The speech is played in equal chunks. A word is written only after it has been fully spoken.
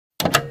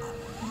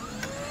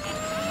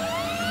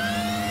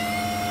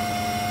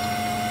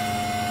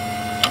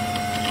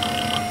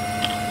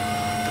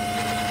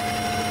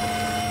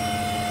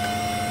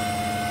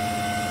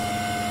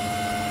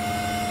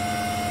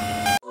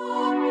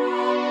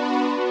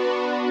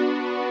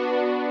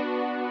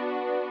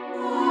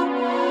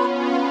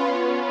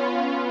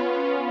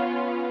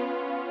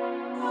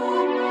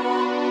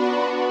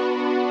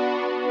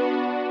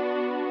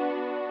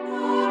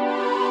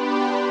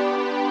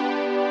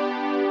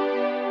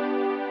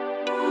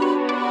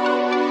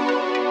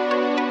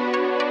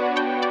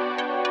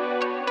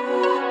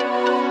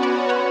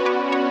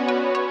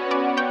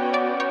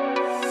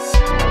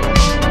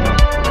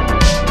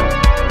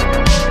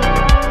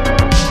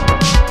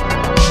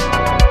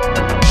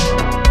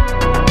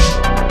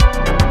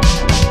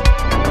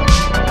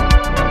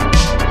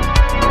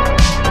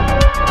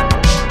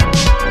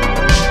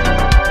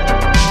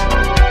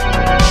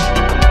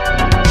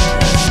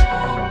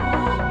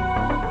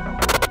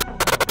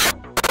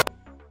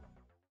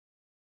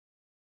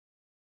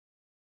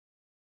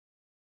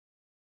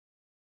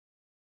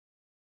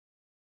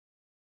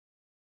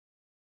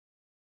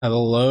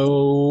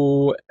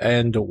Hello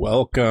and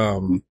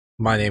welcome.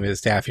 My name is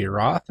Daffy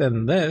Roth,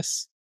 and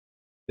this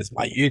is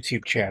my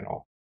YouTube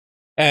channel.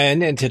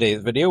 And in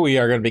today's video, we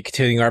are going to be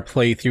continuing our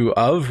playthrough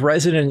of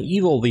Resident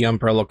Evil: The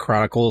Umbrella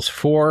Chronicles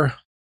for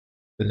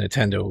the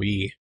Nintendo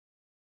Wii.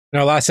 In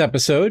our last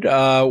episode,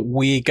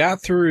 we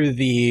got through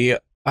the...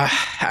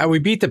 we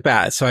beat the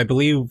bat, so I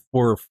believe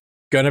we're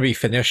going to be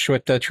finished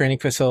with the training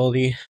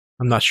facility.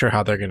 I'm not sure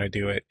how they're going to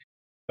do it,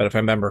 but if I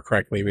remember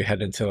correctly, we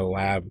head into the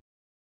lab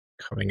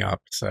coming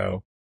up,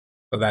 so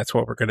that's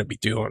what we're going to be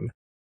doing.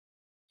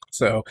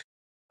 So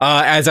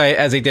as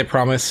I did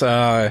promise,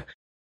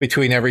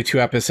 between every two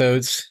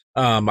episodes,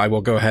 I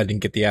will go ahead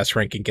and get the S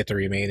rank and get the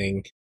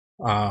remaining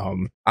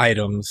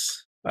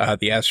items,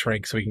 the S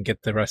rank, so we can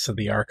get the rest of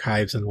the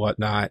archives and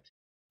whatnot.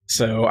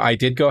 So I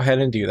did go ahead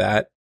and do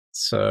that.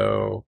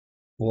 So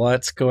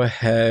let's go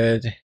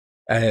ahead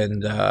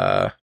and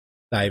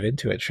dive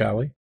into it, shall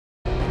we?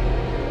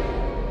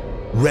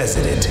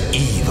 Resident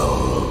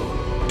Evil: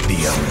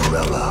 The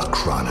Umbrella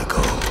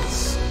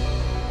Chronicles.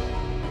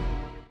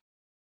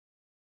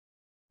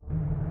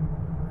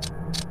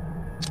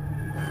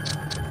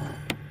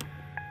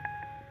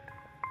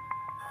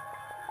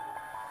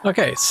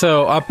 Okay,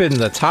 so up in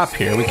the top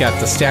here, we got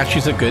the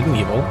statues of good and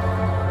evil.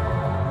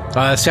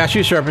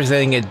 Statues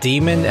representing a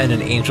demon and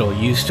an angel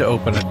used to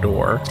open a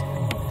door.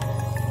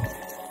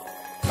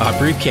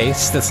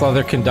 Briefcase. This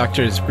leather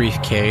conductor's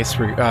briefcase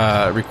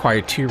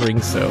required 2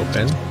 rings to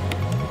open.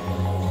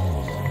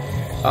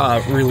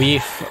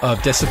 Relief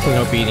of discipline,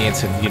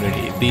 obedience, and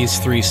unity. These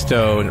 3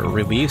 stone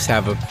reliefs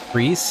have a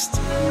priest,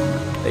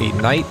 a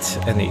knight,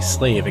 and a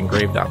slave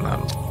engraved on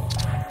them.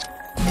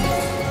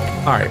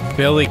 Alright,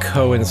 Billy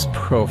Coen's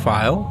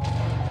profile.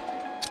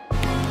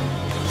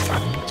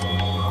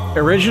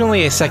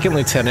 Originally a 2nd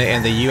lieutenant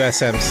in the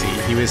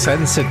USMC, he was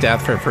sentenced to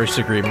death for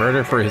first-degree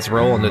murder for his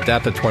role in the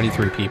death of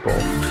 23 people.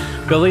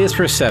 Billy is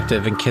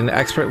perceptive and can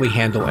expertly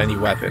handle any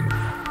weapon.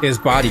 His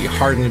body,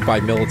 hardened by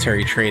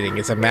military training,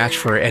 is a match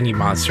for any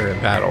monster in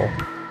battle.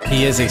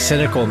 He is a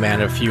cynical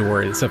man of few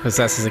words that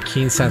possesses a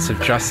keen sense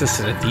of justice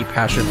and a deep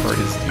passion for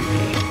his duty.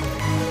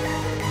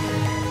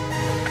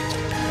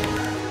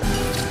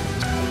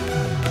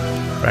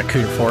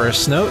 Raccoon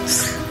Forest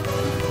notes.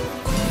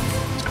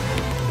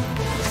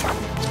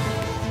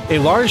 A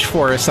large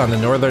forest on the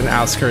northern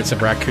outskirts of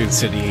Racoon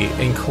City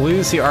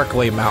includes the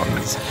Arklay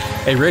Mountains,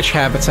 a rich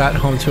habitat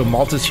home to a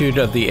multitude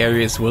of the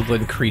area's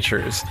woodland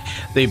creatures.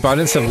 The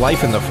abundance of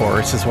life in the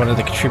forest is one of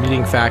the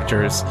contributing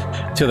factors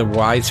to the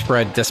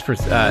widespread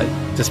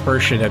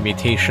dispersion and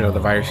mutation of the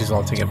virus,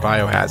 resulting in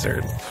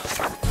biohazard.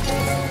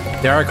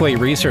 The Arklay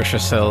Research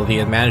Facility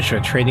and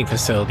Management Training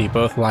Facility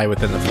both lie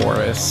within the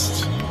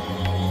forest.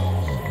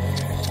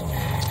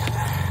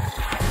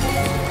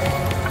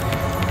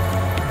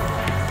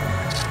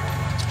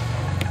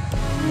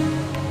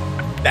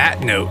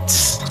 Bat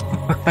notes.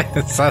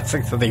 It sounds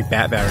like something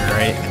Batman,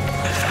 right?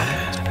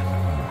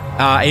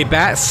 A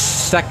bat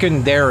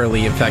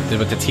secondarily infected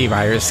with the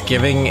T-virus,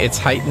 giving its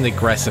heightened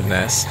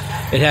aggressiveness.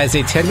 It has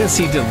a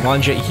tendency to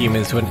lunge at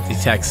humans when it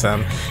detects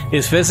them.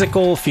 Its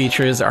physical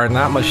features are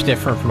not much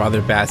different from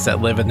other bats that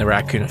live in the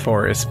Raccoon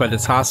Forest, but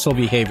its hostile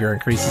behavior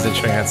increases the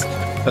chance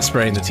of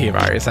spreading the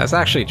T-virus. That's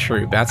actually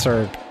true. Bats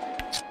are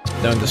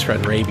known to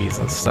spread rabies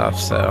and stuff,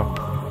 so...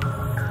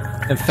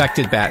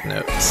 Infected bat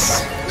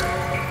notes.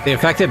 The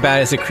infected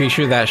bat is a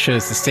creature that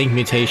shows distinct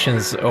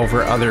mutations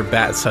over other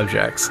bat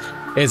subjects.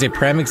 It is a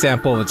prime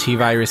example of a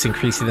T-virus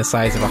increasing the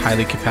size of a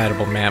highly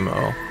compatible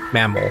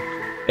mammal.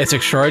 Its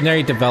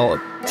extraordinary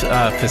developed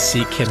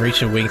physique can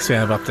reach a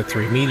wingspan of up to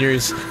 3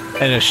 meters,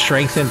 and a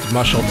strengthened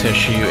muscle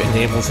tissue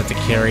enables it to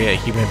carry a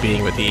human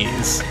being with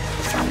ease.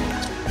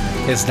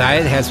 Its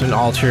diet has been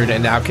altered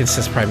and now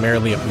consists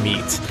primarily of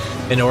meat.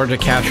 In order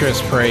to capture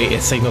its prey,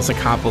 it signals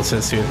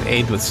accomplices to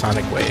aid with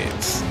sonic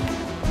waves.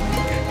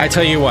 I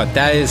tell you what,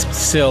 that is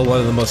still one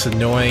of the most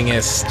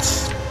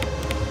annoyingest,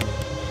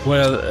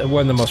 one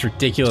of the most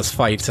ridiculous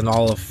fights in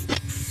all of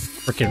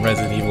freaking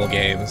Resident Evil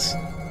games.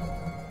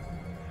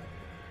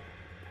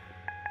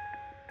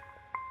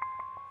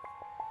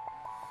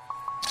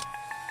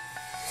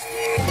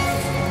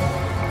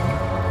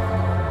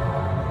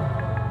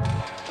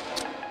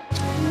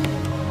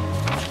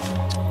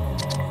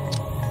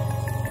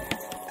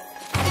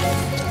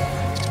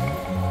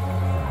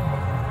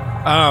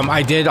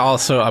 I did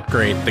also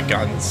upgrade the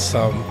guns,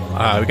 so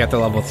we got the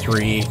level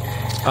 3,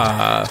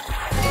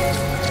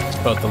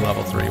 both the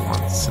level 3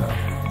 ones, so.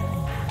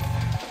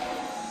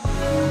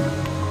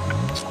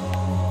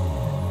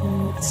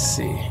 Let's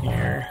see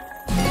here.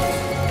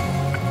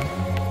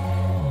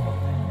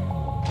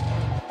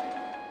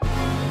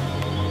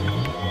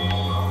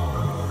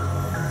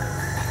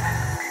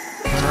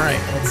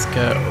 Alright, let's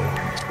go.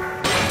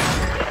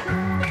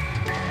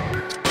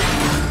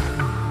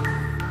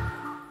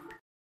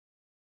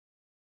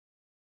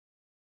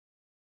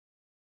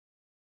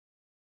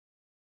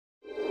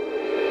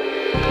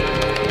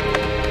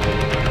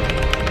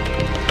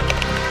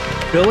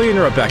 Billy and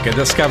Rebecca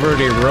discovered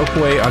a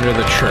ropeway under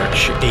the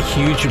church, a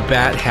huge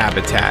bat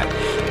habitat,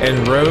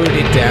 and rode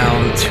it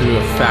down to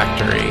a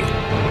factory.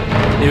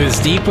 It was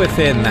deep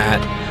within that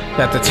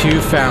the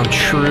two found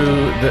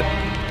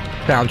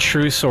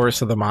true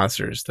source of the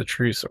monsters. The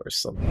true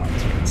source of the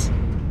monsters.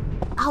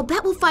 I'll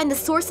bet we'll find the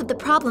source of the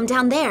problem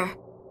down there.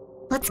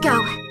 Let's go.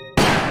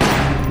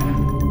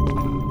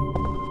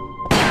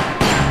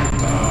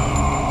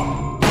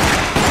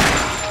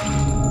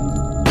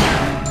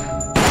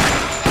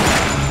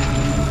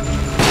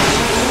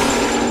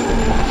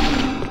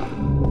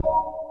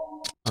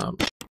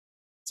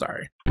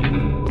 Sorry.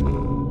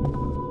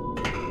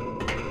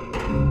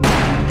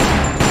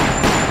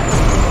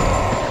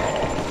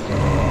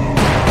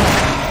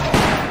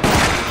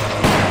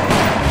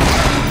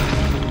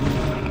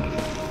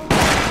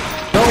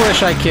 Don't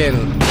wish I can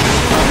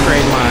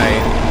upgrade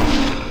my...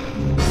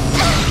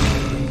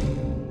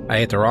 I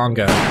hit the wrong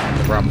gun.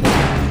 The rumble. You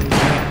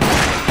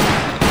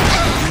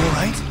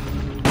alright?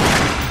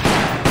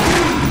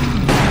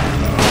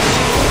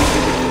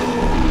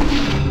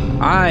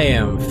 I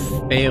am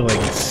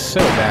failing so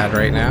bad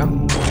right now.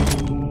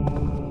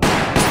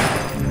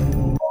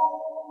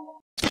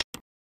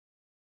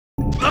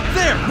 Up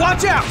there!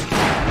 Watch out!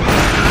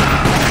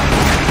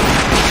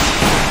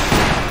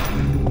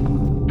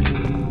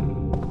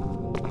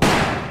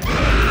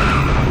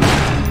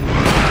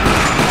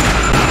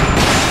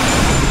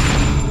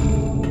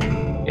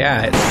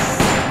 Yeah, it's...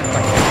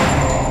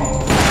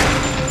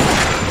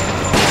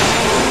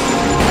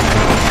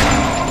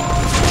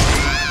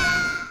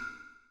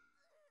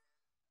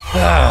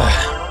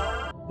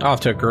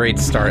 Off to a great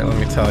start, let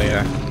me tell you.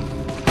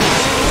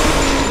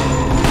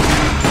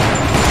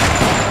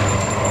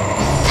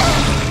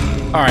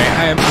 Alright,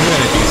 I'm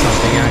gonna do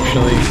something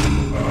actually.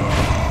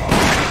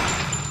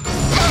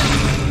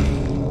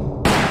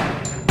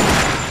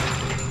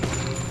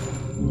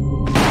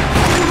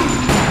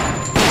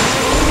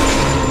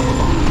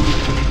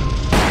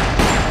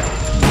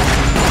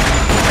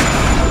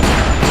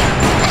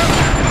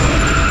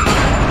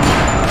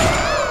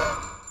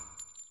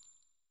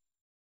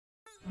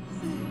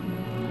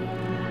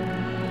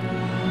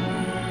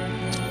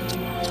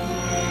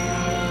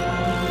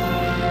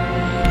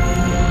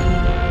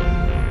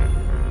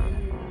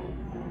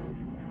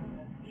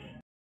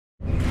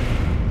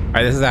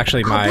 Alright, this is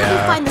actually my, I'll bet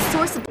we'll find the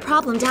source of the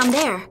problem down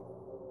there.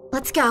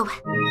 Let's go.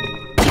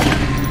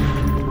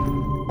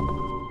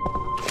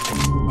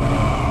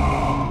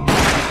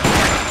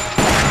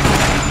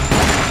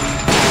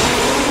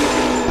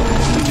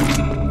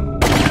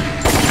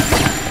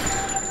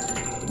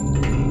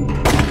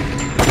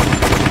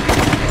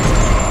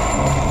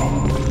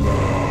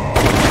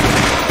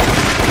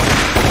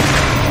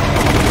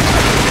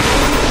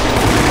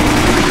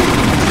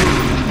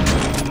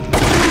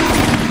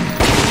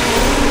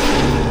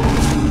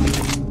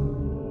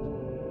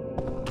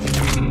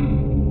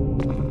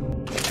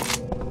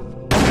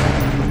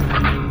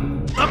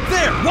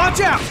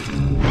 Watch out!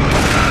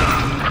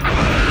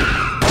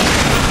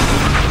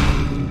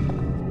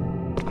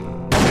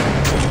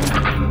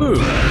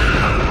 Ooh.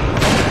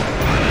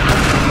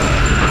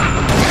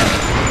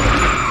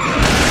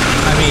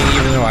 I mean,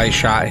 even though I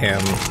shot him,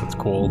 it's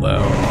cool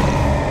though.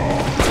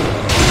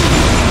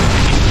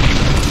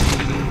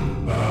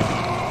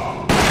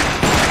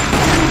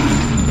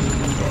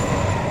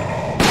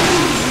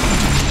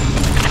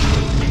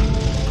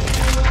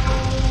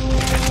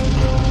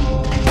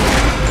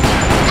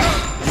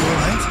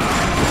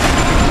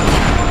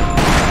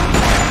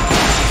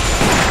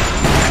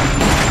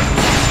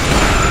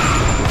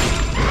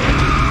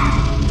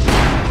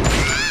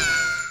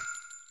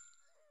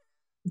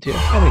 Dude,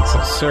 I'm having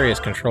some serious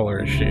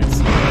controller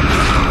issues.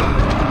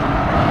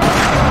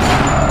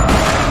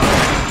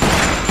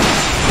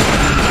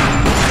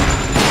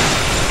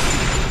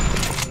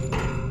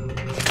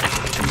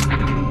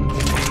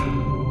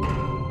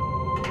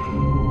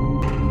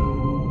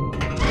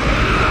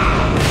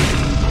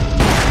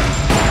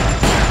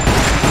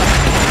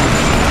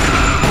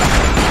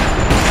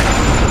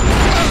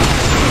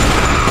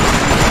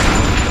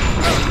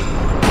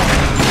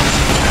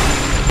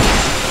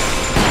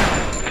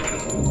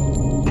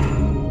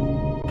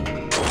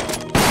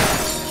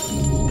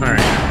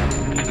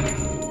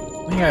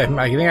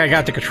 I think I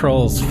got the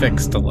controls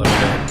fixed a little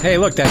bit. Hey,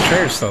 look, that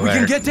chair's still there. We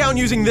can get down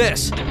using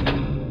this.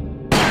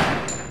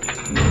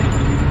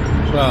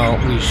 Well,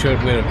 we would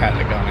have had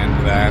to go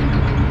into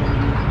that.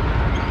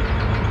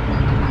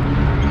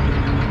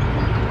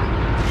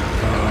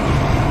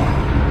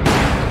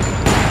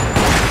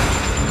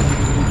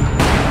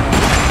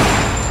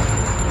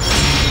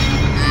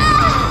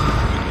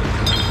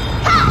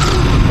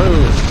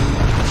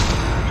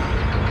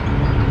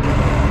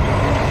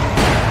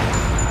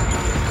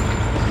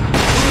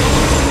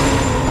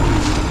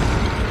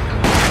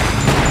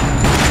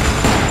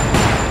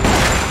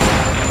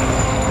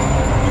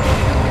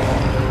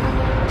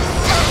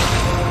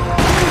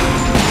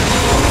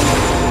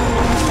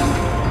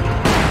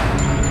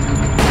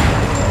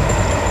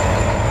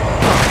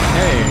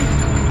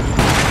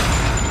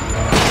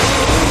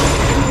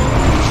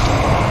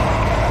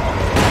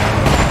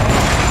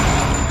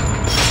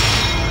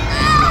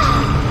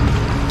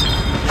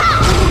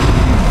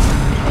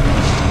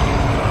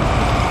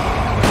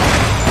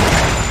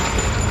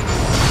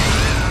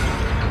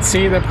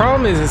 See, the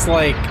problem is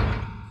like,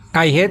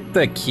 I hit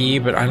the key,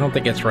 but I don't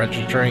think it's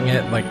registering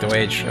it like the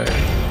way it should.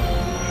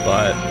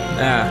 But,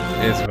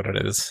 it is what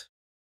it is.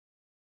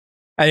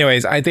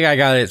 Anyways, I think I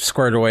got it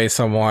squared away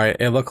somewhat.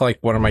 It looked like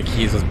one of my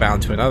keys was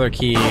bound to another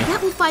key. I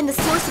bet we'll find the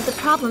source of the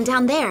problem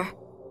down there.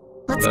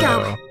 Let's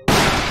go.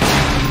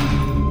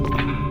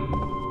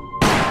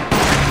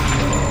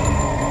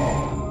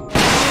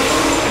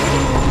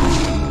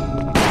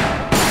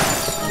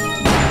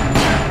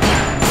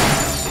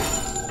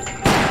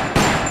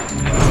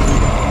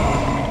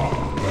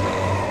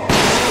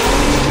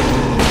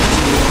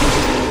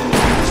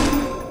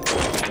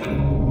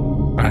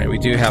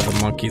 We do have the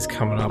monkeys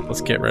coming up.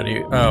 Let's get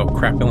ready. Oh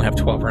crap, we only have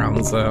 12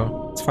 rounds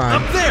though. It's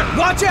fine. Up there!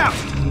 Watch out!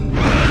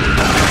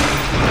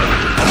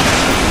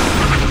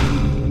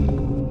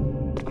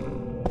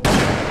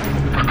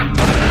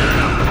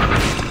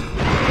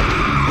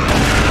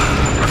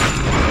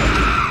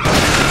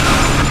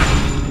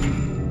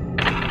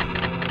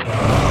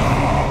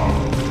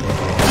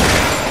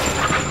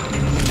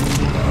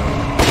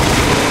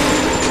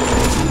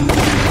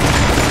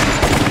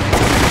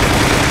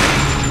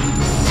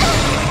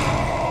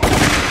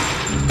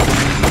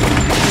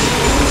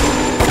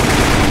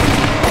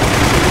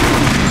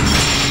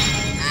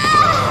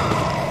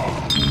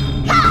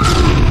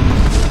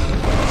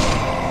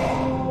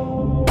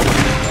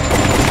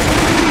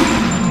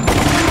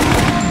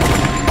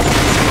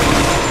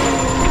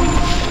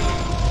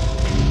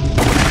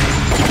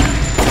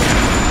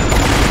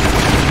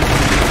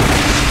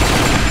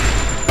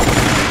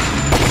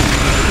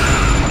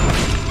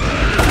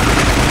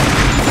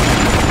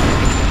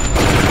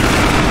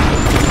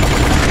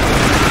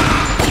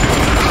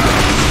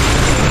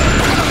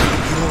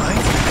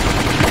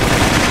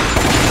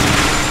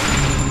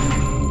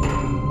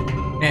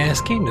 This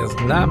game does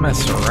not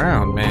mess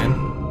around, man.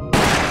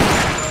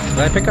 Did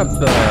I pick up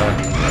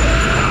the...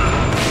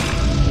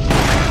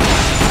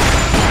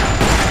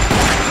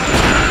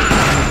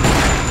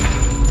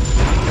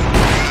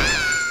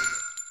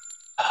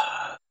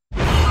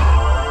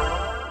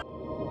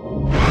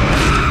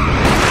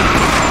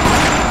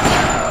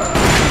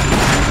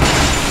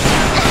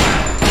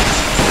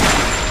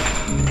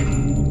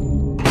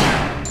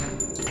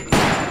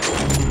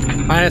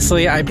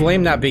 Honestly, I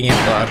blame not being able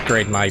to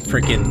upgrade my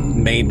freaking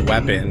main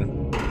weapon.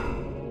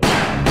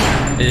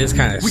 It is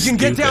kind of stupid. We can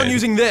get down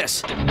using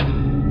this!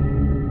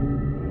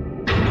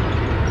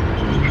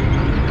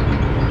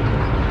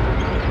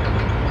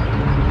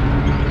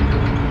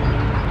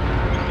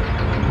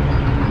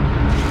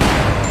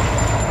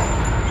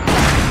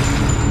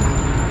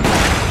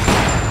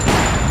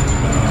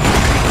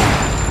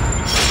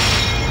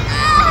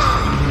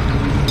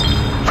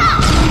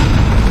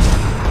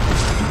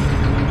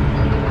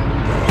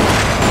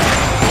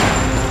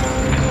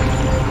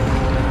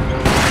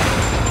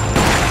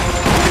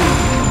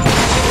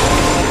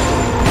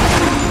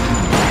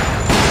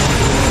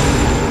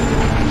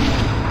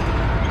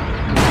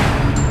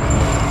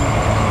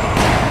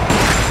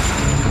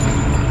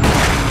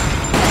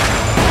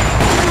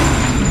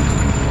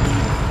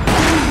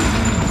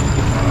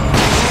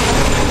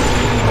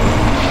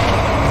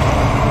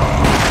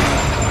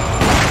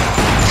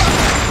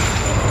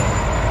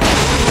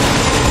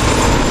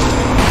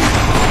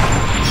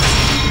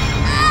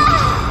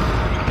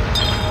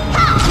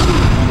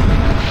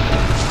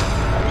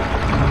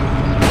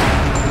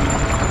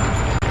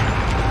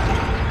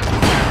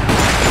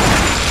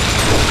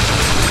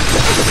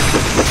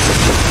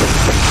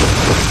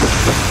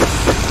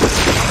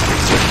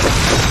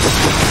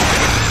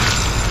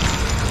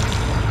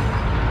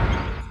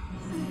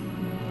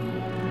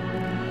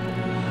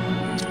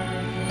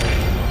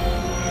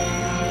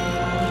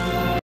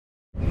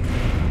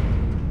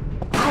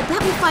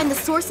 The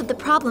source of the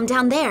problem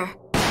down there.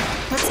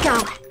 Let's go.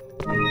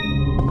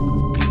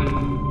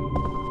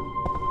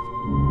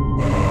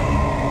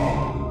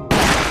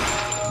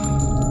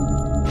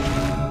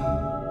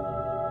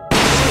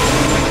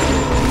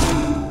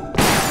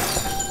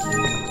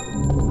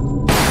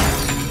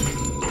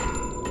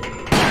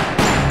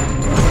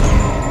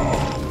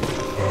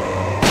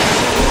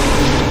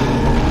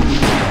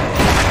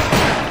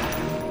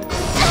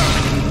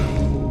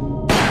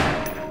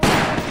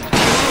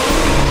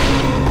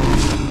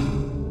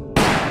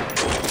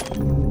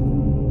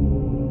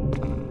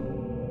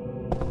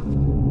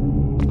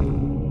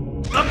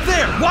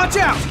 Watch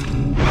out!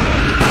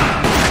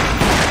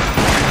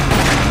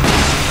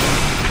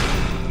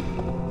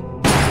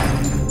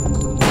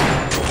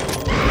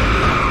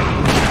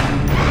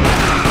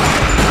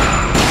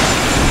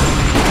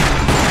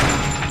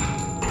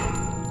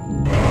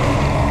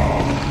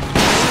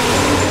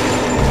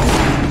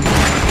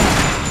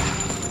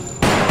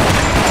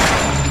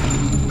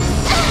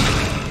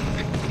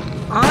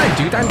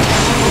 Dude, I'm...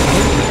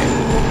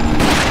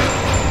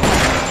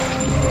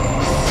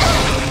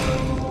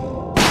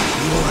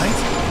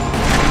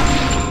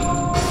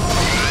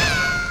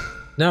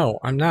 No,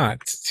 I'm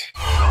not.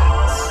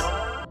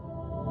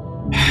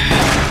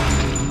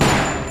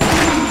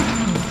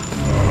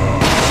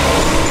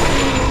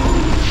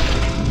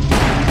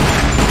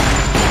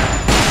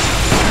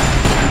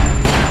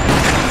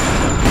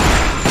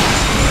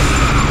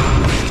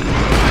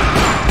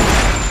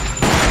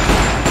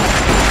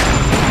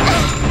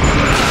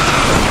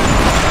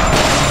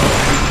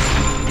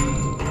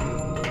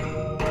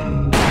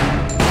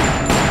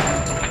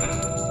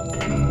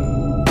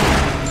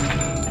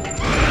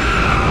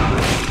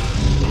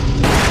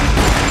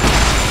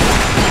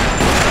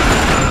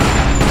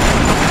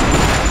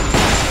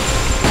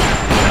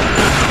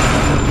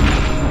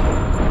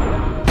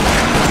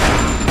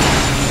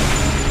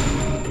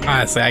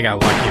 Honestly, I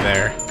got lucky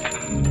there.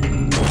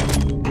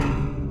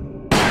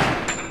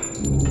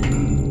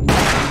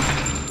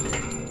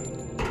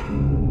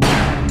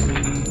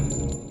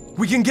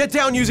 We can get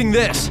down using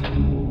this.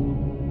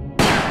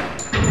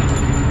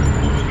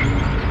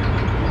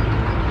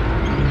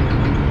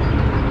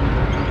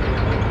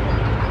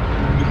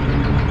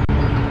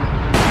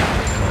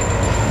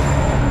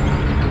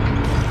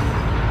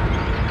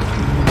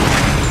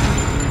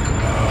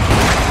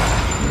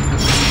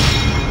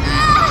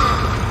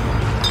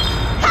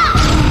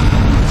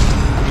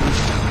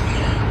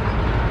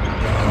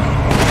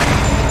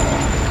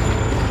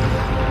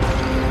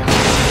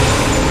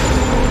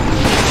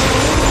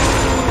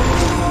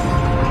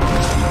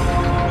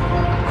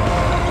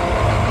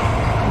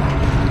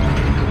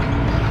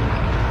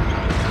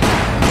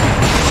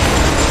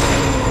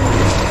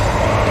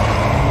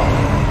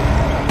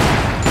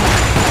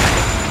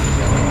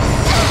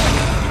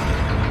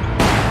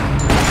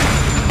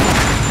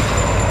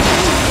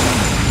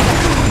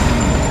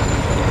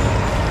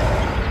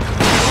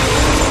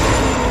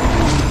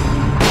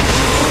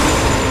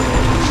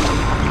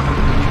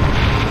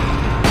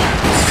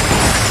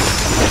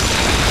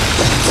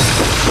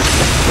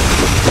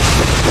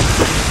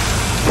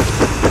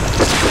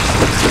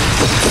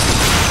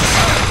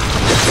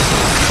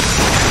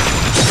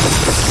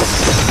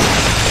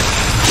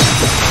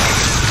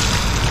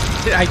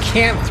 I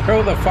can't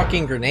throw the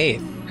fucking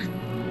grenade.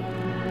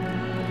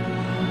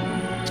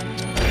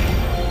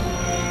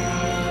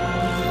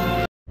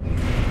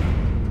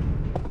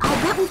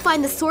 I'll bet we'll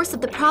find the source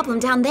of the problem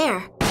down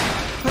there.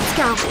 Let's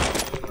go.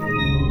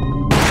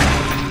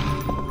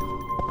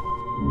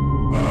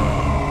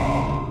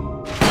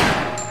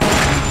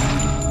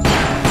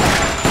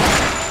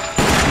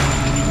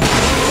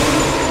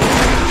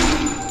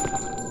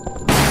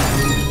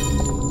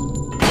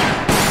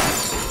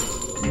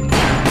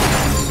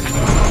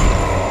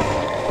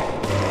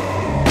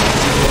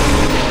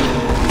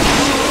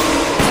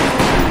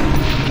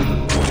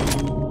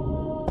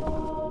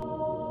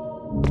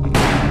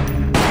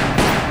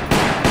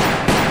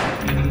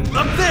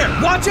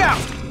 Watch out!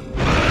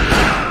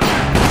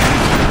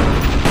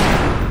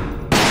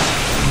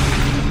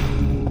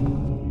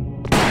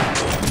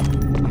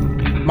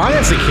 I'm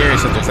honestly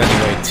curious if there's any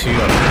way to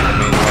upgrade the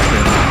main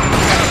weapon.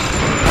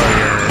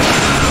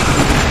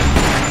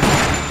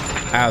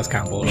 That was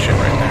kind of bullshit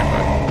right there,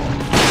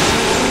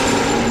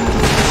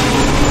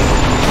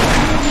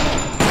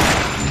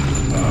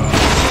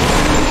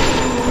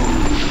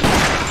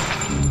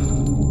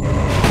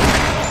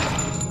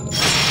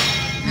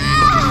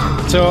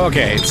 So,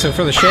 okay, so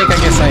for the shake, I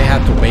guess I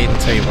have to wait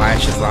until he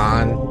latches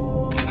on.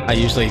 I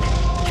usually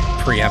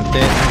preempt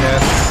it, I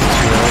guess,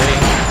 too early.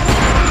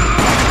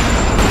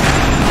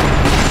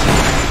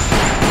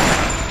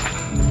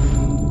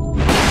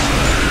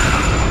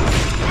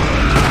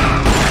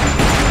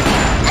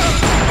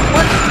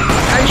 What?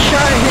 I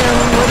shot him,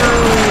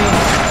 literally.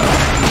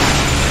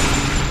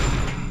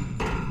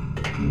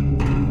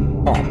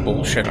 Oh,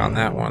 bullshit on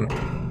that one.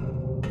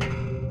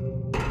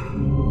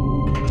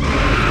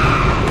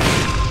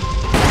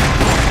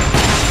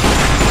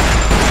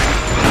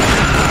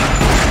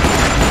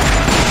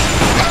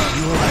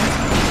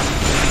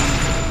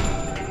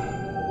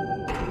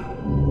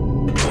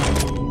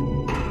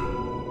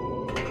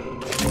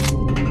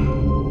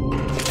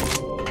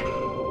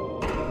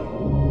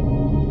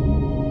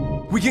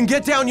 We can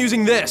get down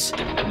using this.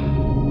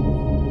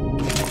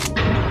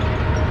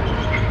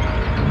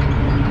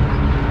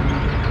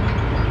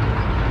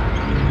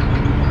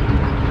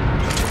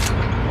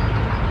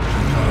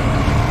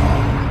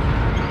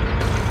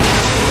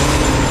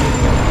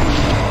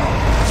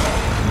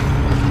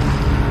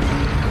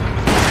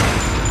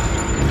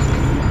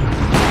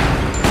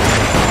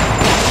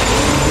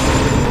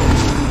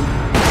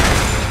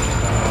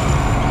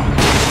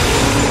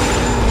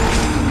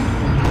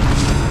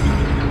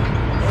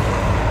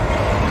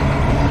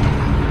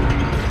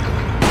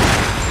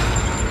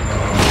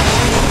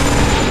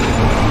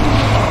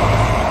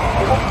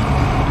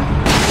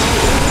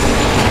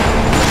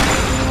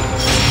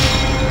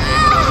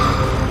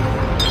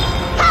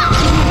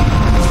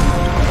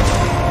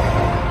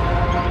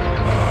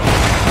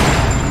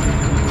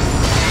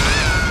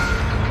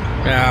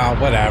 Yeah,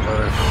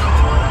 whatever.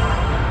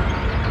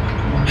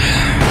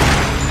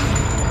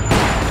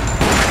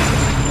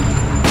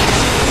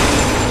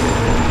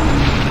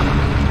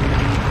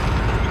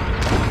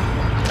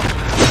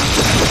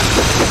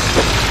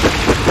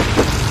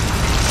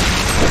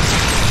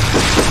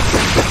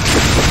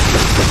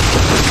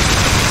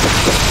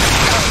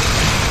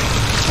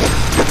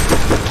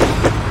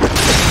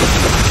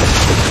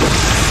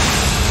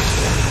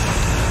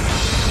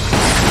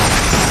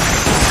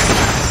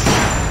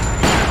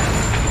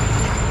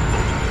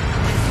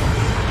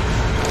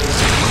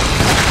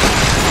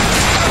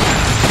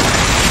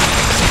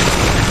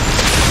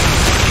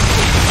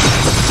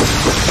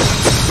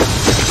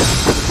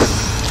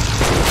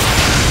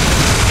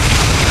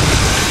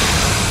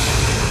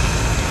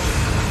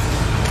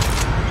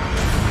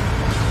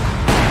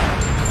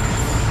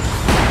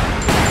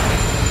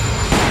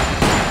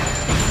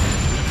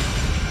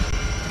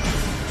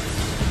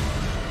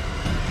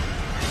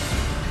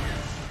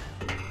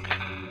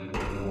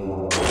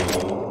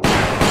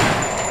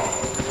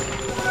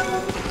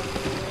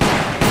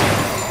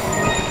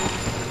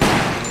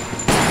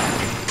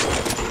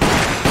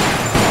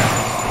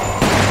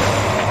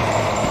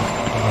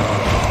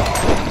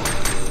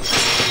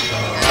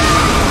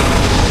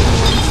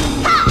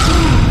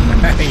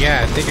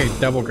 Take a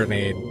double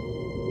grenade.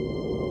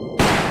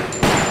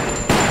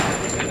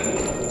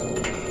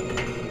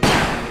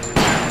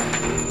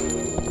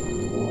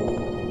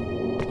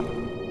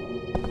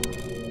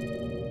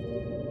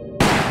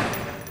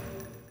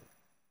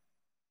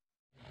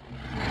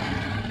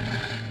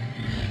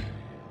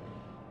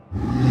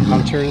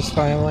 Hunters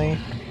finally.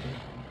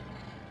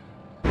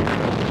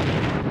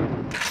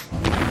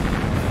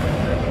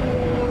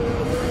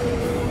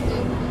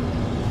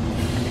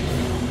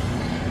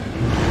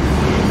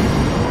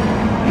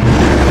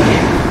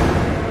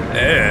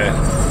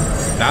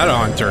 That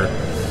hunter.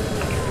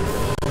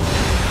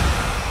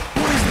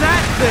 What is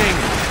that thing?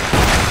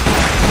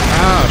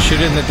 Oh,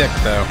 shoot it in the dick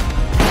though.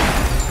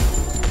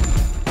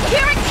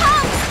 Here it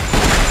comes!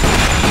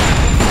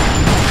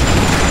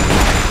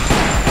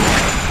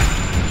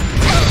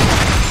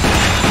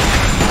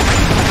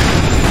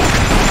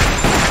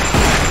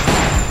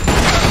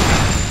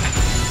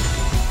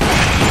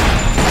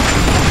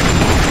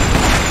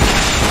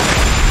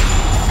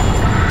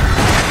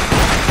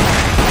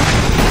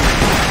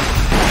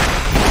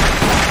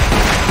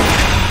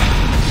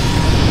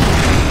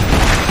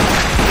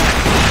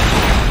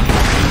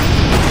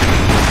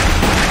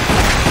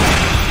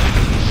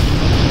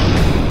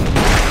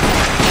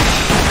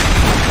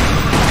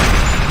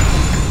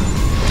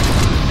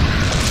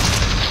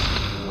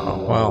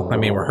 I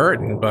mean, we're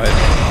hurting, but...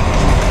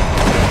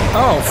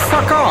 Oh,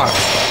 fuck off!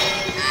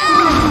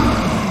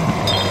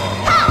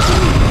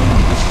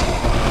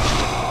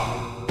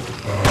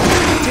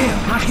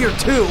 Damn, not here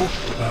too!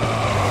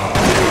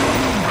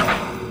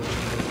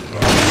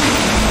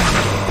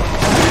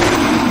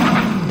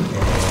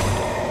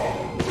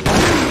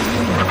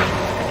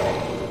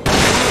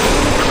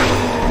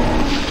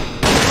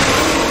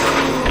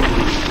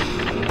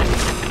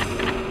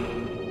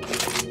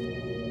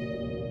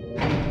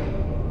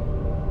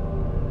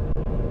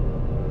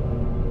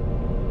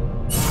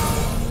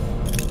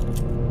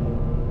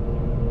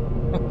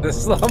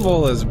 This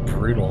level is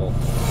brutal.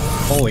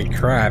 Holy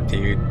crap,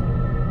 dude.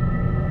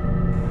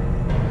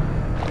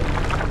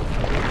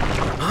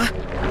 Huh?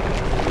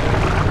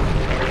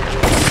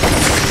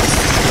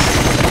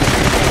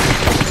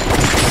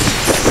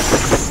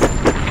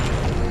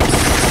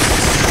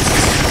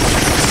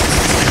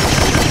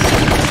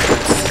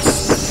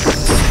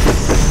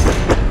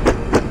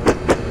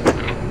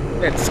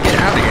 Let's get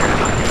out of here.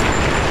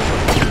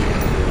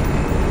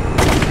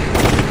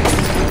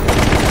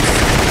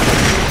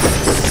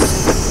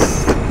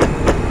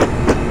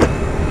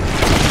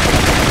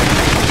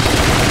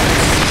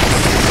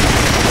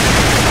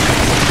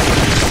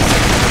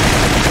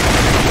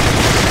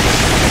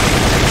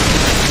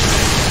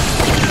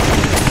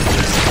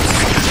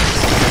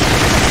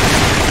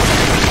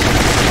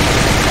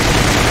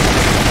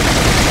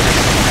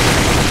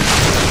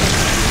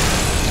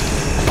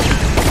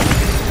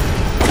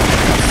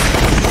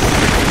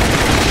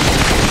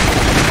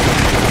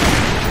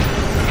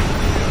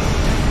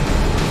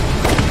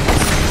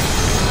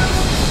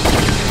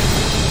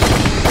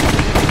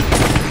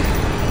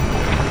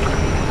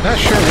 Not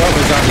sure what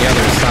was on the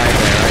other side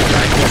there.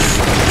 I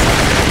guess.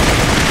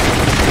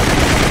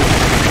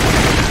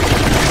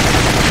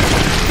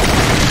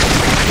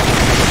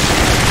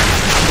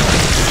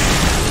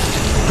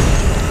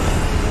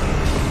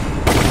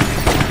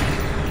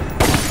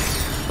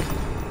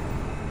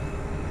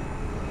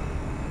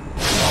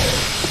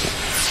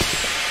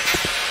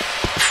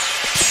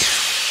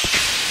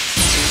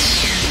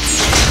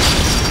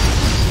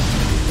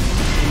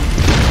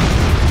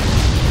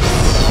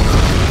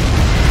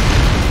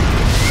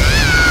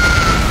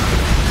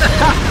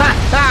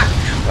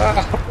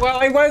 Well,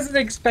 I wasn't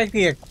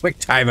expecting a quick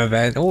time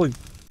event. Holy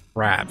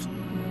crap.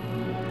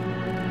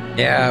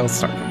 Yeah, I'll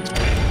start.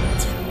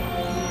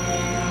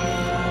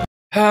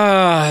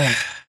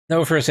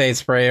 No first aid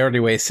spray. I already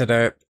wasted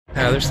it.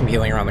 There's some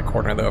healing around the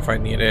corner, though, if I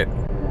need it.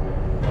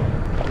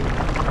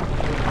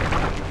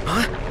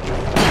 Huh?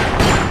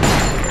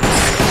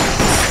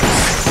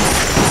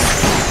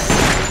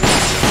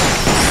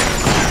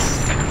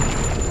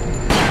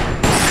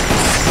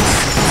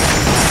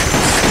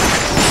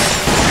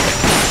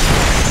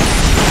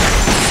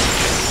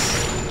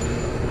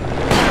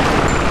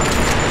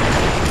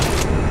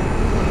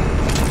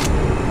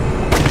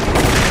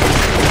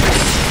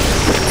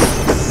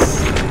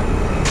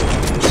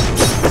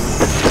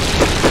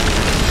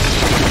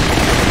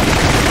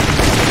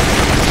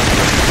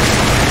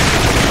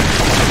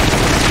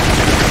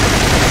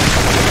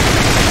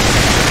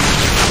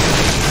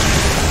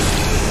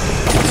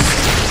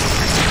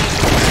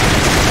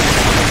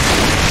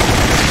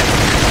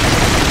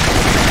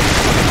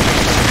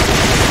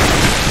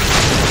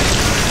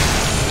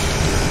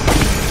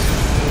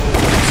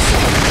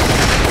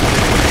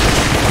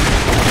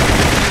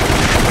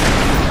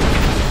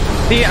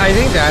 See, I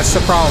think that's the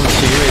problem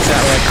too, is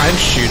that like I'm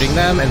shooting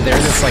them and they're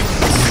just like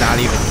not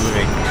even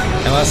moving.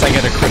 Unless I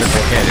get a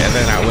critical hit, and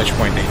then at which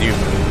point they do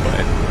move,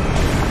 but...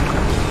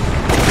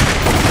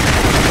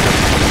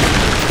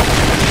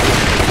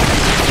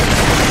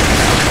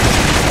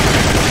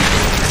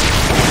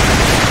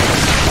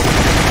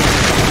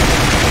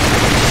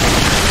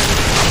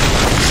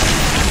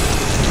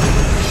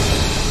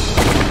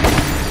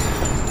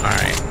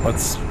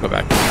 let's go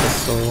back to the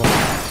pistol.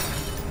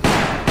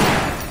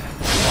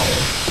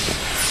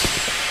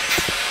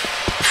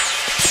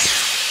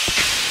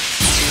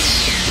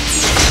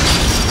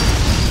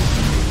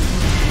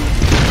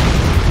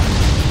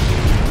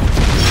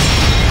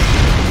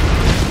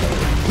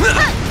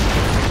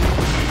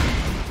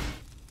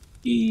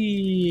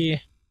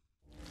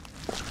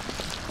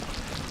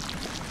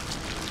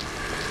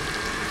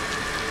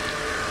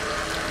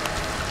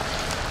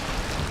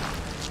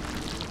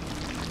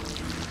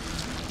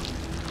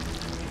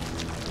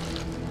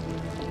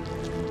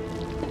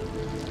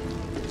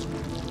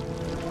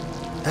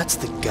 That's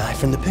the guy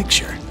from the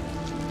picture.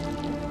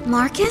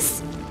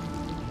 Marcus?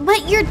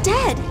 But you're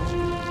dead.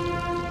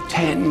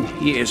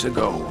 10 years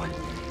ago,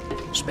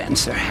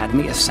 Spencer had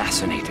me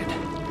assassinated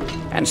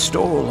and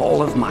stole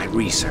all of my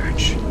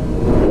research.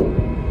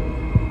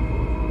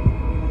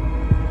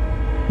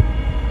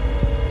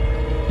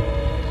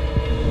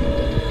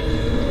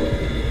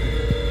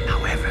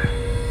 However,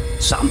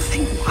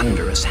 something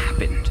wondrous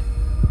happened.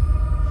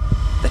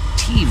 The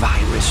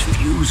T-virus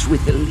fused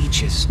with the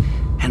leeches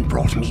and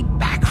brought me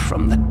back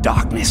from the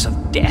darkness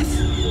of death.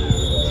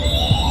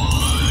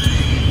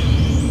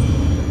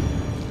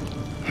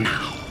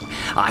 Now,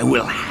 I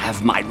will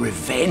have my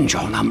revenge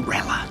on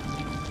Umbrella,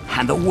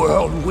 and the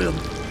world will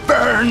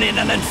burn in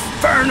an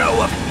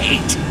inferno of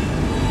hate.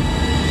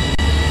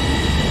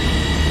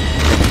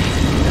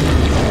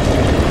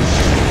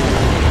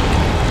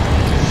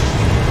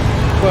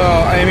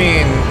 Well, I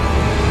mean,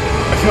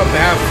 I feel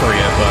bad for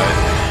you,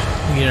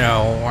 but, you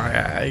know,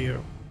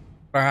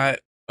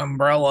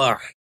 Umbrella.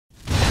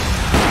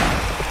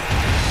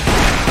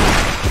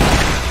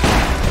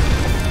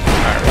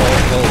 Alright,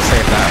 we'll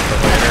save that for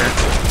later.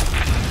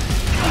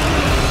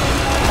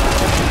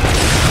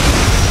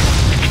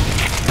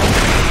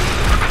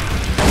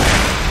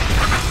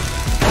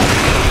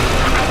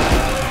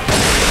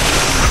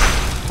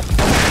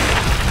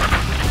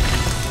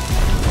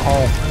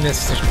 Oh, I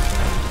missed it.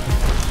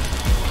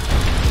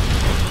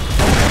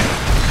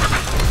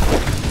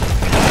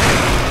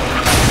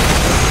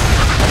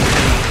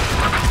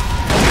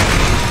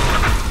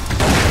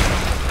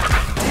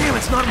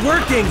 Not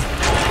working!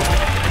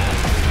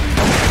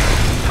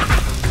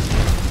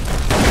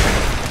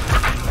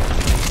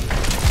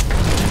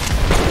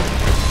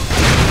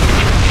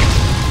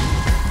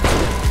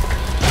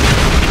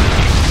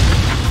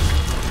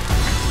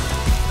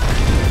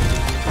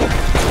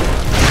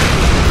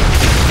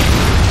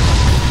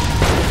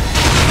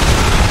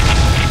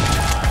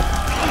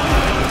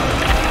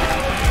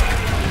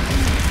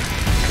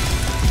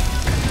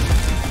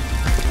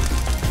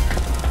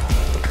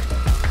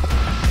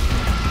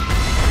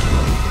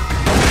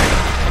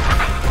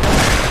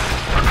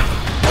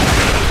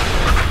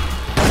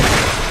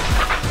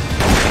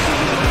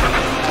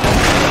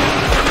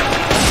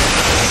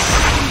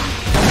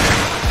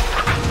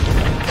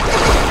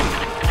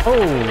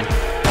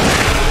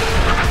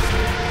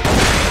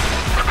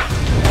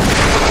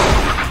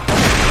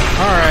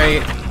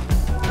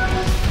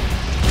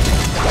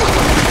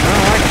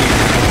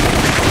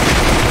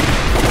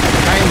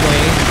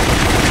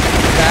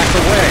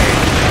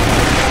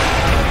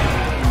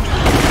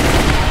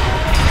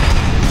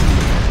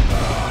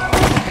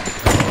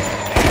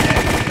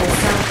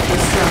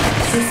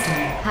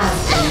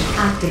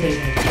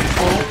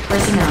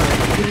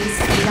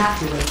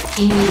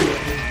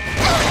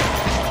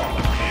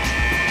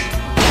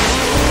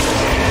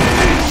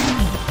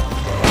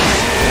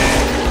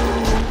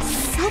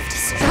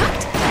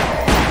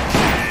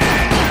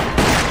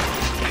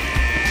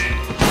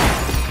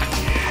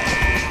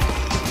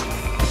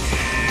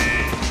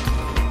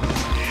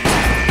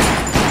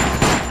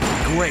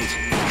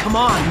 Come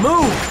on,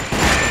 move!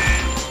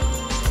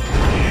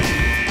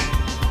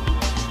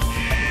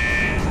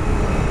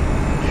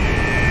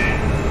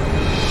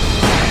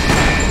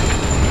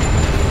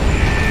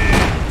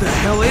 The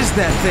hell is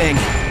that thing?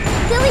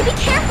 Billy, be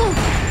careful!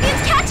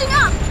 It's catching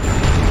up!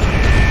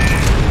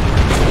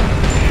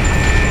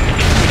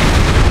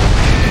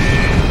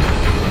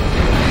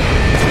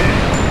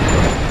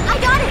 I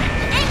got it!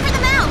 Aim for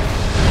the mouth!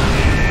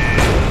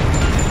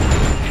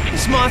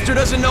 This monster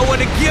doesn't know when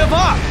to give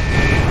up!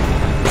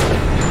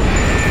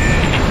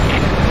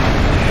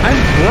 I'm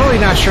really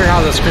not sure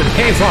how this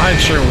grenade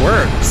launcher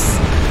works.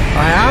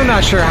 I'm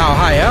not sure how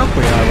high up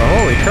we are, but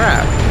holy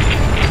crap.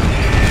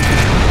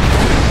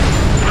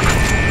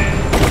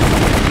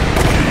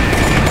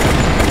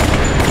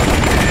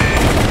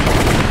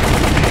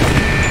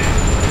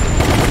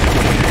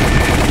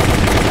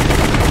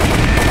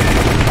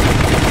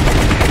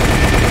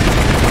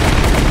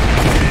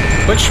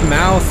 Which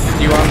mouth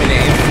do you want me to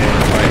aim for,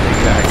 like,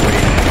 exactly?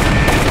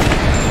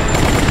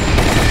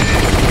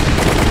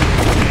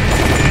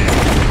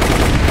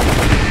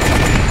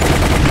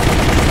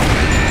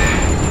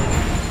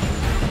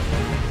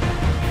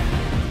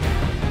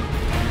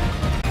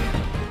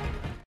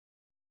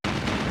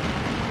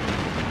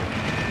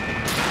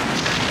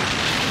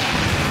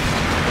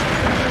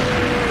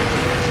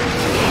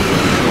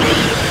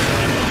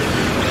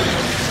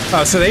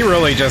 Oh, so they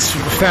really just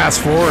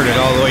fast-forwarded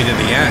all the way to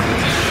the end.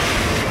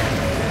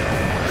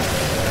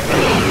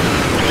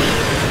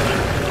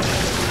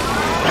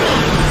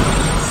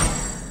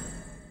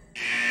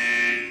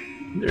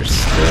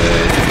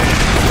 Good.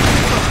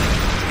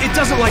 It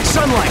doesn't like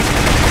sunlight.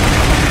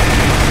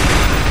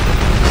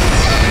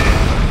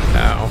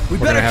 No. We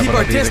better keep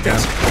our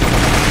distance.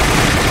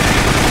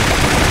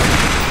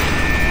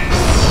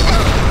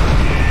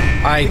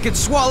 It could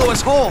swallow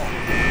us whole.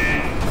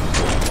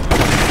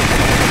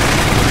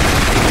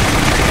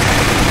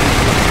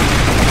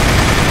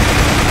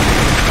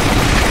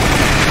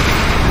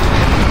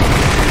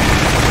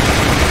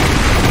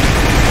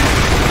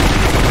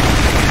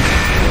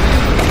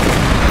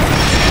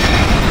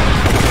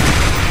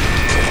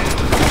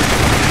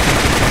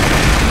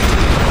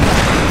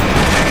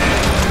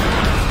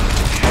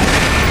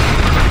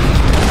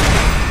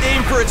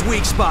 Aim for its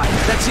weak spot.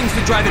 That seems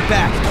to drive it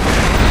back.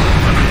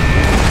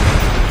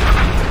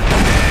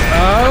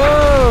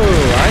 Oh,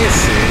 I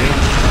see.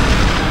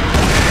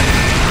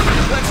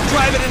 Let's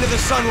drive it into the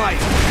sunlight.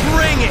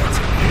 Bring it!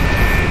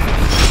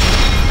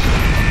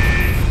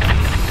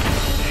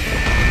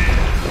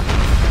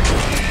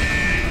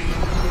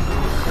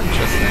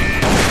 Interesting.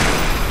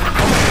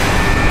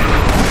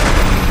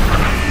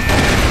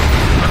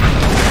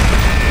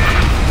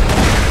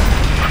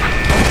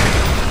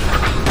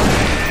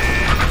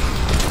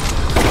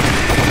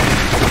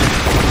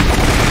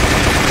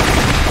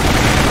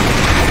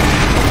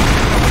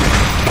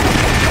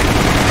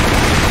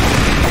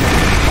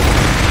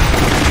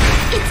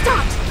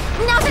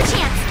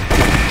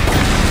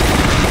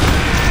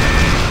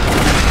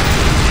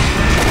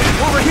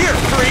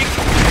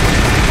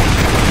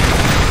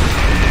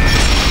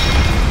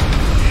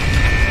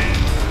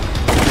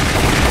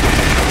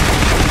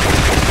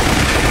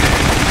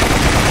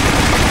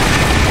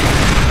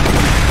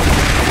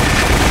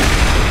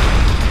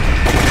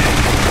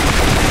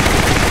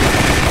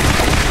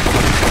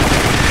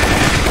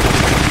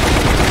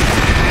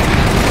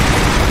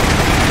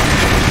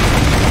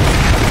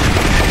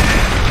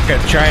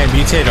 Try and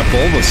mutate a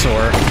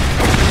Bulbasaur.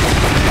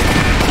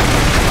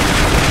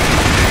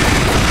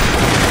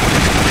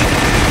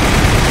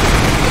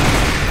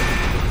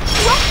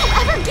 Won't you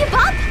ever give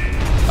up?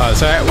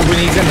 So when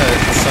he's in the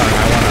sun, I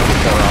want to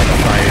pour all the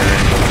fire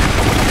in.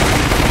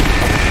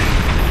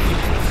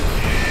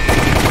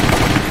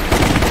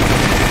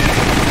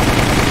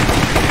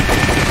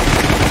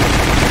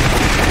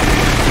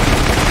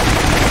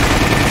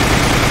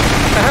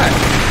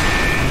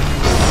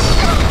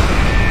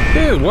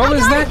 Dude, what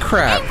was that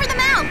crap? Aim for the mouth.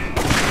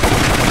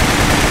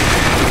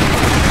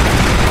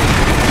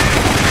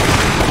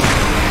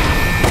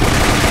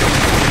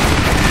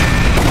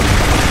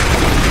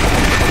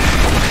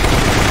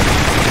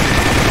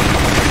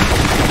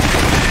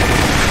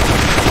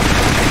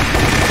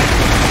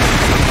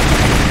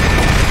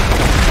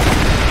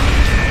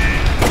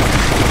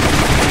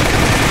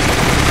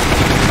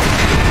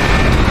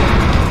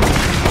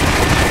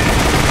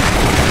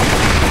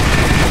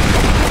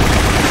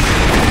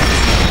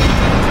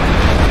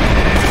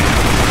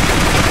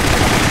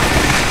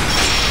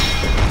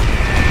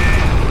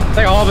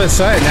 All of a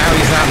sudden, now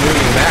he's not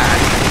moving back.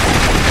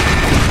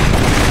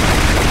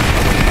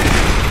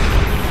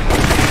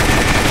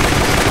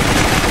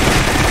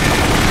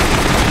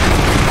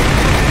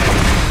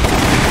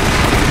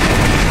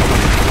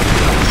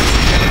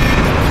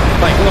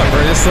 Like, look,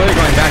 we're just slowly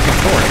going back and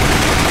forth.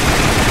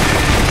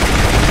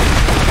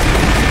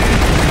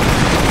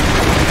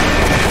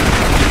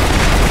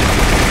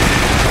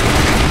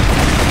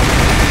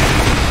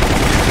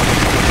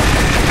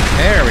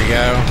 There we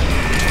go.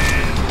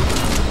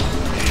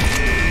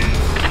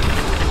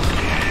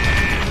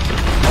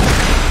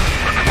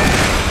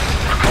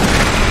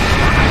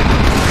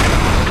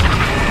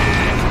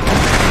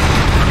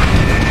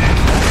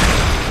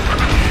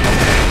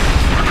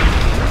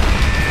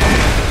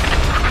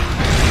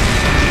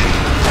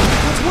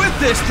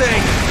 This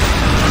thing!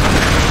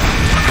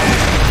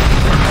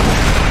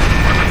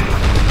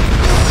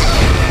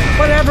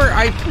 Whatever,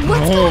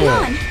 What's going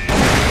on?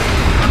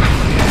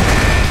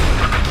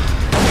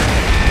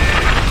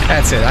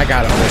 That's it, I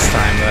got him this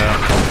time, though.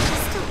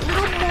 Just a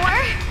little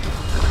more.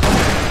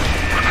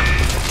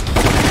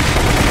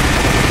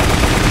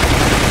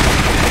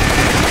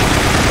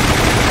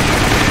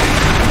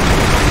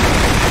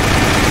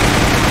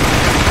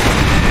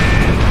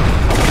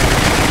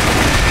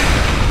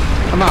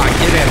 Come on,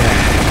 get in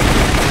there.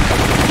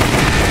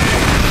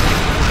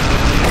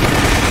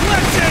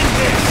 Let's end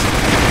this!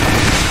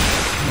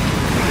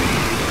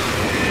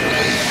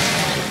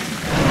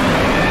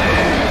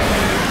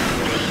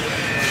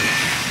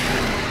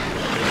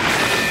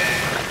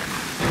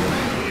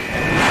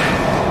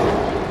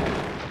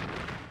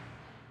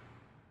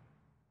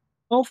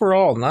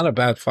 Overall, not a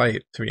bad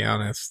fight, to be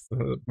honest.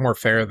 More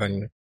fair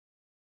than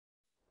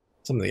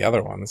some of the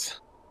other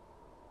ones.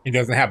 He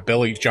doesn't have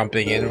Billy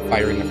jumping in and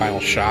firing the final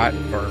shot,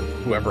 or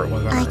whoever it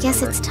was. I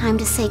guess it's time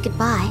to say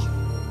goodbye.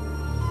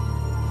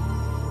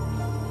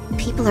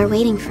 People are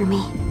waiting for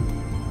me.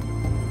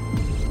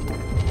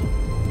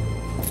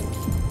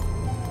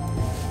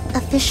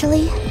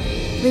 Officially,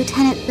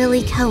 Lieutenant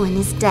Billy Coen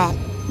is dead.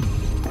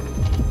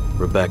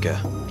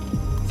 Rebecca,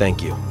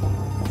 thank you.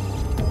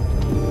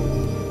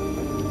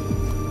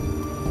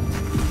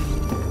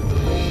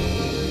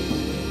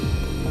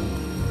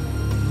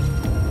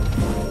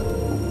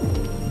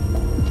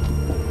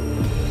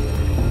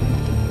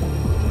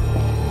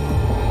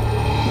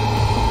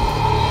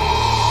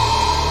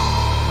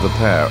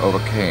 pair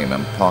overcame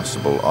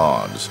impossible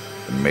odds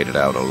and made it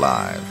out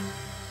alive.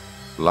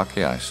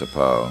 Lucky, I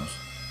suppose.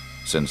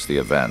 Since the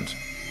event,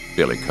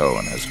 Billy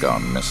Coen has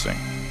gone missing,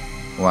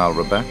 while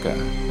Rebecca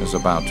is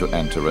about to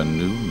enter a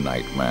new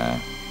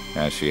nightmare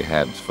as she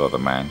heads for the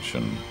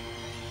mansion.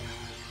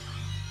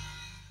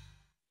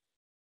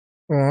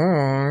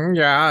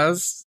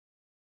 Yes.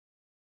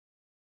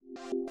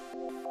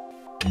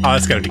 Oh,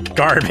 it's gonna be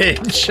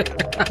garbage.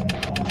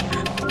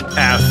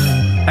 F.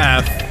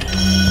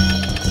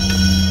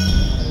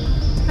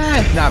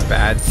 Not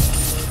bad.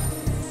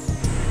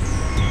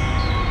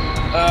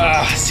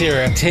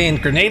 Zero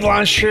obtained grenade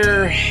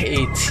launcher,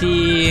 AT,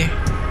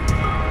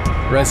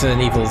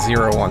 Resident Evil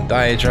 01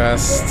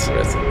 Digest,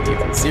 Resident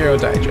Evil 0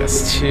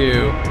 Digest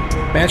 2,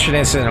 Mansion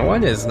Incident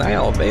 1 is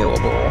now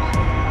available.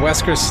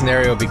 Wesker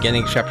Scenario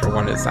Beginning Chapter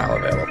 1 is now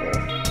available.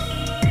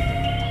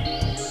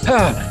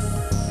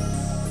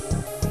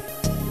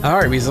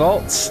 Alright,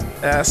 results.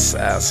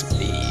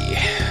 SSB.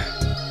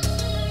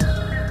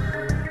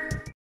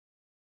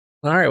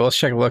 Alright, well, let's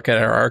take a look at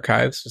our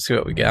archives to see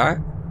what we got.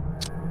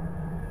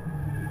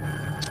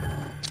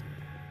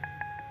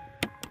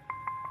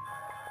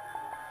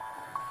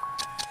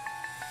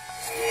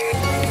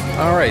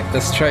 Alright,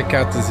 let's check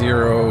out the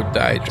Zero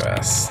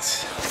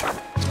Digest.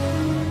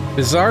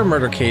 Bizarre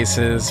murder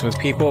cases with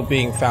people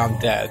being found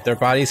dead, their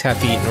bodies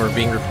half eaten, or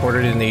being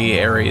reported in the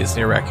areas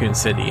near Racoon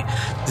City.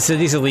 The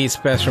city's elite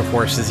special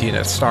forces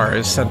unit,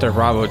 S.T.A.R.S, sent their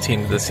Bravo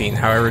team to the scene.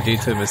 However, due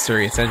to the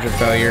mysterious engine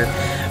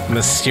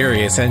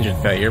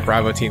failure,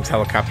 Bravo team's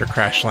helicopter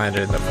crash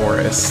landed in the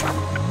forest.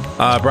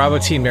 Bravo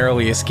team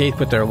narrowly escaped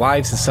with their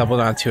lives and stumbled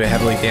onto a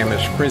heavily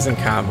damaged prison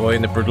convoy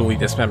and the brutally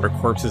dismembered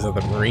corpses of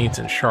the Marines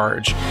in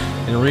charge.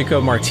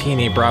 Enrico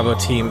Martini, Bravo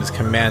team's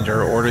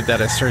commander, ordered that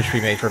a search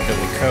be made for Billy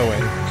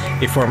Coen,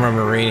 a former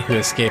Marine who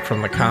escaped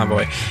from the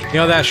convoy. You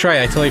know, that's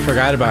right, I totally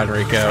forgot about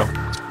Enrico.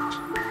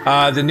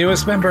 The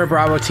newest member of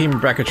Bravo team,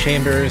 Rebecca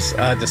Chambers,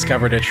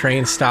 discovered a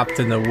train stopped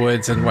in the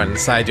woods and went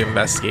inside to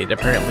investigate.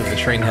 Apparently the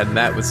train had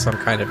met with some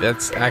kind of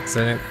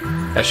accident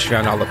as she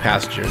found all the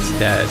passengers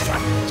dead.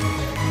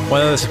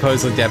 One of the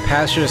supposedly dead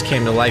passengers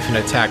came to life and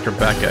attacked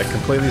Rebecca.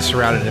 Completely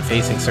surrounded and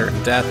facing certain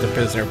death, the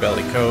prisoner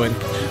Billy Coen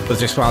was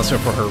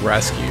responsible for her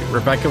rescue.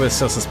 Rebecca was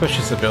still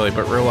suspicious of Billy,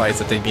 but realized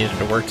that they needed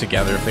to work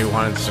together if they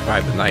wanted to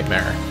survive the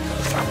nightmare.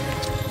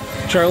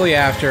 Shortly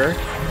after,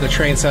 the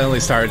train suddenly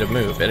started to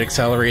move. It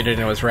accelerated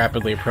and was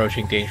rapidly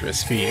approaching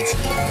dangerous speeds.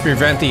 To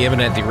prevent the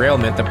imminent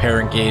derailment, the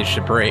pair engaged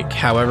to brake.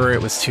 However,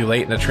 it was too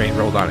late and the train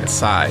rolled on its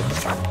side.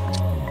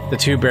 The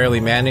two barely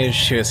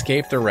managed to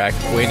escape the wreck.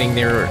 Waiting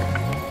near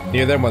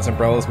them was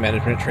Umbrella's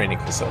management training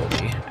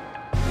facility.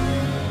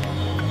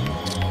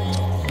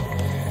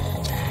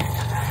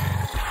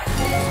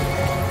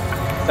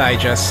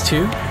 Digest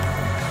 2.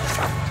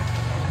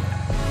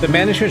 The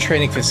management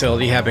training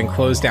facility had been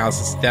closed down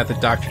since the death of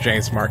Dr.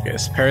 James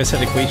Marcus.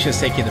 Parasitic leeches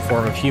taking the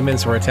form of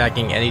humans were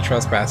attacking any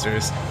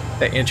trespassers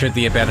that entered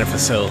the abandoned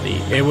facility.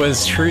 It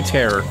was true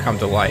terror come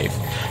to life.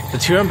 The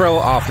two Umbrella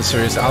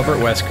officers, Albert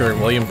Wesker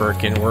and William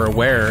Birkin, were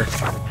aware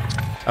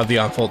of the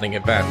unfolding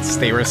events.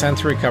 They were sent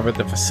to recover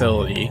the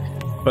facility,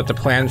 but the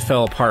plan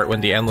fell apart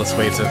when the endless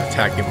waves of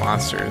attacking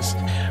monsters.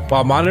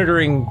 While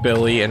monitoring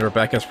Billy and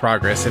Rebecca's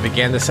progress, they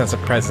began to sense a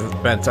presence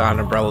bent on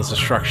Umbrella's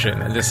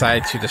destruction and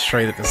decided to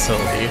destroy the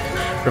facility.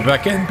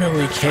 Rebecca and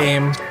Billy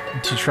came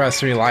to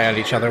trust and rely on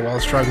each other while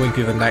struggling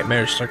through the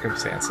nightmarish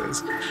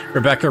circumstances.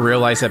 Rebecca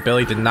realized that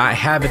Billy did not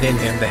have it in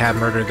him to have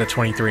murdered the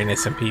 23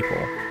 innocent people.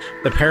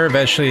 The pair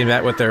eventually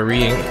met with their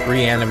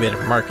reanimated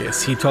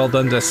Marcus. He told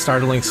them the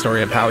startling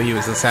story of how he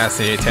was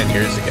assassinated 10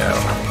 years ago.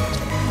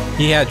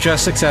 He had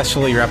just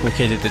successfully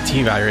replicated the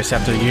T-virus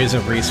after years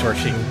of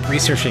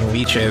researching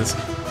leeches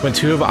when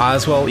two of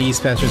Oswald E.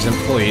 Spencer's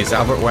employees,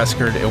 Albert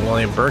Wesker and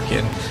William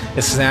Birkin,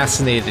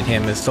 assassinated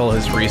him and stole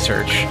his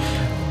research.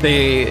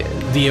 The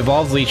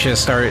evolved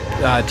leeches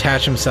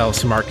attach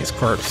themselves to Marcus'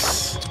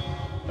 corpse,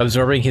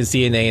 absorbing his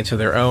DNA into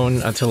their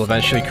own until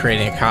eventually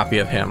creating a copy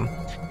of him.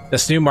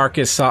 This new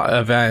Marcus sought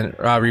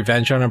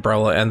revenge on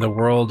Umbrella and the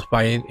world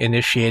by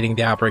initiating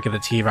the outbreak of the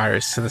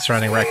T-virus to the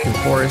surrounding Racoon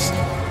Forest,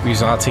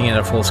 resulting in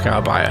a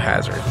full-scale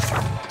biohazard.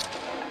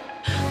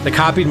 The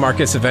copied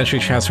Marcus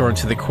eventually transformed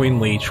into the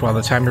Queen Leech. While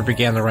the timer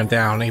began to run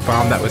down, a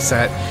bomb that was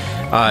set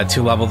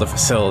to level the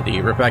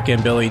facility. Rebecca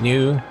and Billy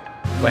knew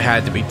what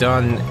had to be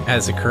done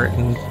as the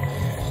curtain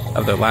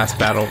of their last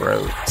battle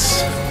rose.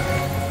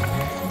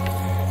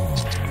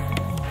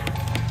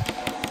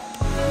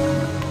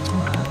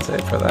 That's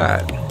it for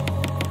that.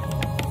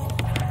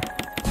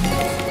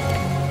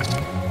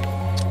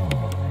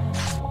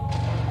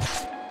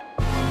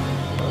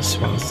 This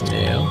one's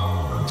new.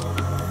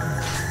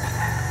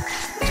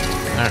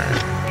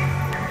 Alright.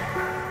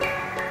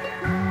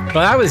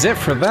 Well, that was it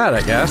for that,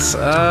 I guess.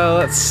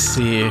 Let's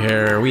see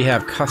here. We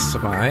have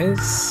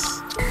customize.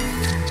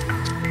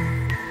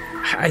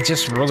 I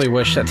just really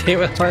wish that they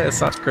would let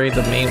us upgrade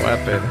the main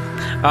weapon.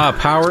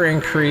 Power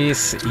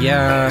increase.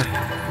 Yeah.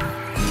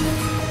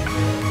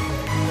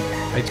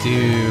 I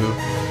do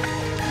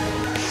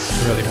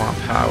really want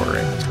power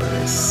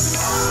increase.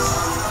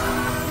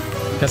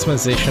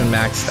 Customization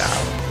maxed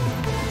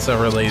out. So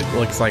it really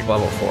looks like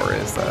level 4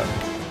 is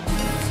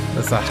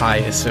that's the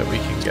highest that we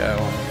can go.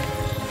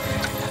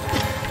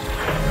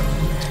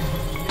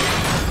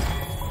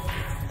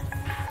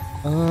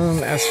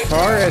 As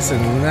far as the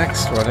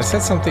next one, it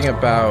said something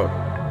about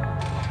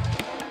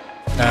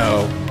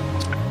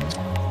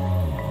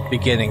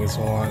beginnings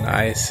one.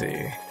 I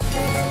see.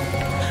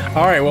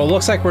 All right. Well,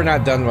 looks like we're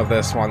not done with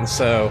this one.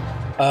 So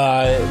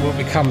when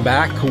we come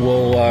back,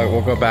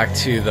 we'll go back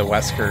to the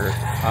Wesker,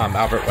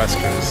 Albert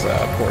Wesker's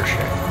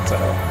portion. So,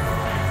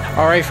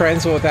 all right,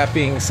 friends. Well, with that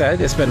being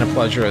said, it's been a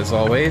pleasure as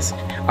always.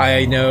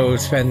 I know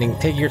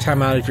taking your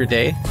time out of your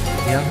day,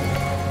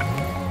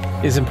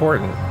 is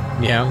important.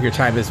 You know, your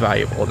time is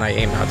valuable, and I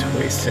aim not to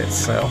waste it.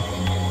 So,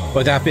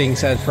 with that being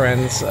said,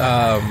 friends,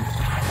 I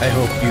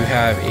hope you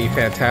have a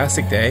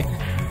fantastic day.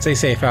 Stay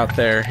safe out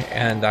there,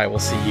 and I will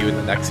see you in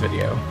the next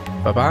video.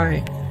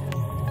 Bye-bye.